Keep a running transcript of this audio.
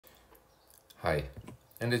Hi,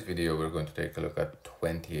 in this video we're going to take a look at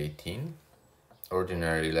 2018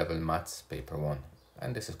 Ordinary Level Maths Paper 1,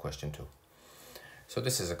 and this is question 2. So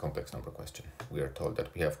this is a complex number question. We are told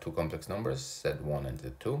that we have two complex numbers, Z1 and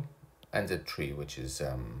Z2, and Z3, which is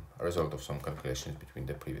a result of some calculations between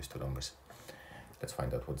the previous two numbers. Let's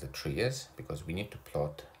find out what Z3 is, because we need to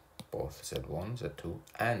plot both Z1, Z2,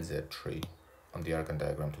 and Z3 on the Argand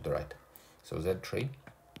diagram to the right. So Z3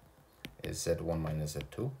 is Z1 minus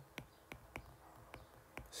Z2.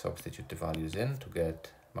 Substitute the values in to get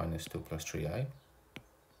minus 2 plus 3i,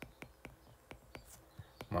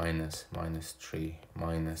 minus 3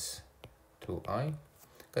 minus 2i,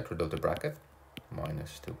 get rid of the bracket,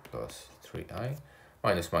 minus 2 plus 3i,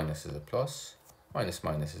 minus minus is a plus, minus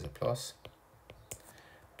minus is a plus,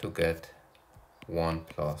 to get 1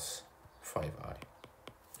 plus 5i.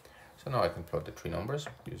 So now I can plot the three numbers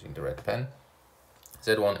using the red pen.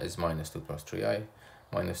 Z1 is minus 2 plus 3i,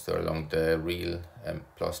 minus 2 along the real and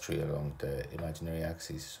plus 3 along the imaginary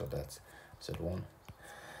axis, so that's Z1.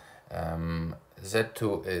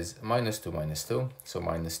 Z2 is minus 2, so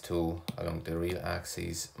minus 2 along the real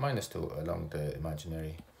axis, minus 2 along the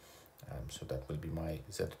imaginary, so that will be my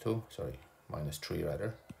Z2, sorry, minus 3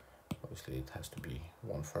 rather, obviously it has to be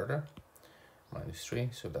one further, minus 3,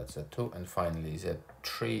 so that's Z2, and finally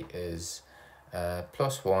Z3 is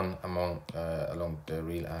plus 1 along the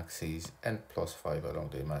real axis and plus 5 along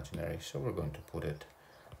the imaginary. So we're going to put it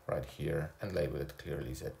right here and label it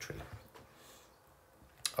clearly Z3.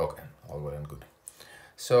 Okay, all well and good.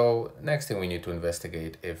 So next thing we need to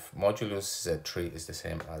investigate if modulus Z3 is the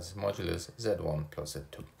same as modulus Z1 plus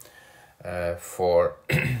Z2. For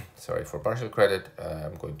partial credit,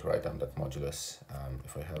 I'm going to write down that modulus.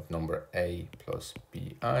 If I have number A plus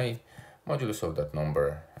BI, modulus of that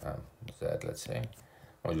number, Z, let's say,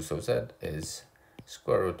 modulus of Z is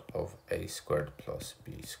square root of A squared plus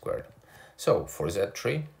B squared. So for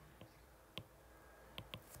Z3,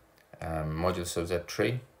 modulus of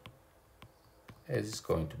Z3 is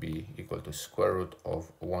going to be equal to square root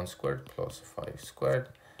of 1 squared plus 5 squared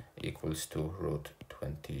equals to root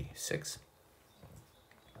 26.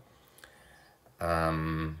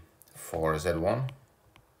 For Z1,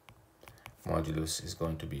 modulus is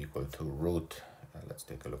going to be equal to root, let's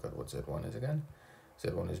take a look at what Z1 is again.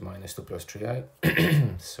 Z1 is minus 2 plus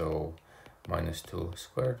 3i, so minus 2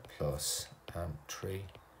 squared plus 3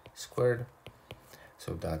 squared.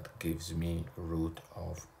 So that gives me root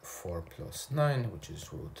of 4 plus 9, which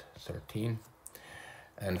is root 13.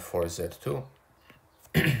 And for Z2,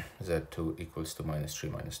 Z2 equals to minus 3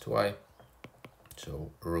 minus 2i,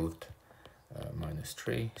 so root minus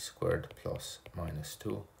 3 squared plus minus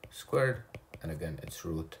 2 squared, and again it's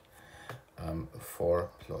root 4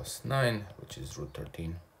 plus 9, which is root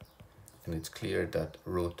 13. And it's clear that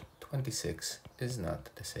root 26 is not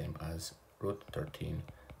the same as root 13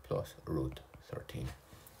 plus root 13.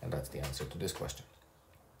 And that's the answer to this question.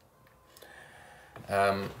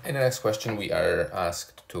 In the next question, we are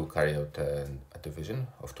asked to carry out a division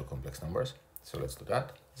of two complex numbers. So let's do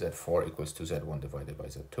that. Z4 equals to Z1 divided by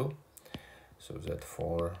Z2. So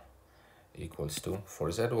Z4 equals to, for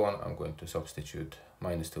Z1, I'm going to substitute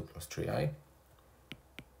minus 2 plus 3i.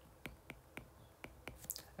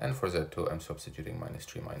 And for Z2, I'm substituting minus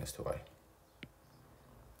 3 minus 2i.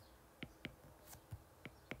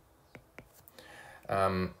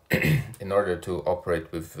 In order to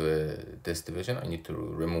operate with this division, I need to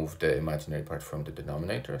remove the imaginary part from the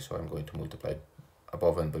denominator. So I'm going to multiply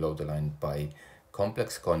above and below the line by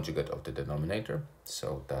complex conjugate of the denominator.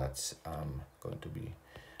 So that's going to be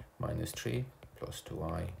minus 3 plus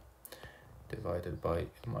 2i divided by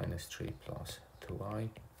minus 3 plus 2i.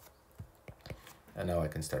 And now I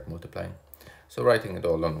can start multiplying. So writing it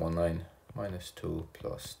all on one line, minus 2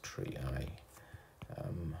 plus 3i,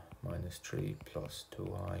 minus 3 plus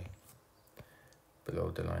 2i,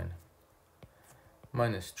 below the line,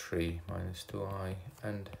 minus 3 minus 2i,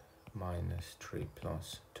 and minus 3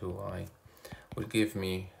 plus 2i will give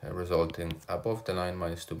me a resulting above the line.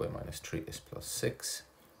 Minus 2 by minus 3 is plus 6.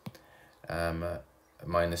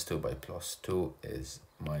 Minus 2 by plus 2 is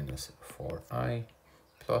minus 4i.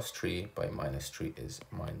 Plus 3 by minus 3 is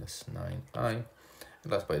minus 9i.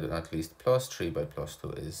 And last but not least, plus 3 by plus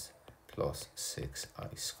 2 is plus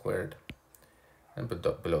 6i squared. And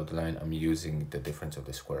below the line, I'm using the difference of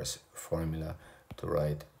the squares formula to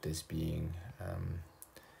write this being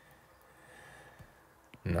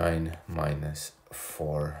 9 minus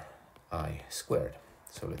 4i squared.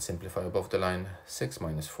 So let's simplify above the line. 6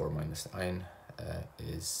 minus 4 minus 9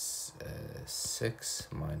 is 6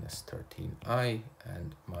 minus 13i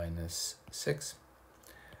and minus 6.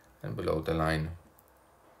 And below the line,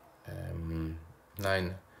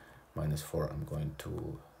 9 minus 4, I'm going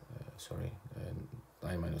to,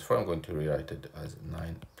 9 minus 4, I'm going to rewrite it as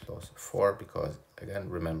 9 plus 4, because again,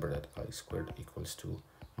 remember that I squared equals to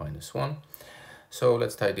minus 1. So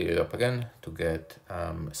let's tidy it up again to get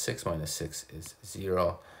 6 minus 6 is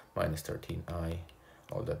 0, minus 13i,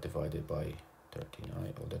 all that divided by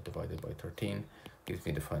 13i, all that divided by 13, gives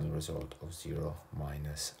me the final result of 0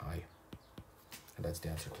 minus I. And that's the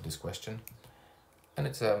answer to this question. And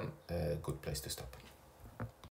it's a good place to stop.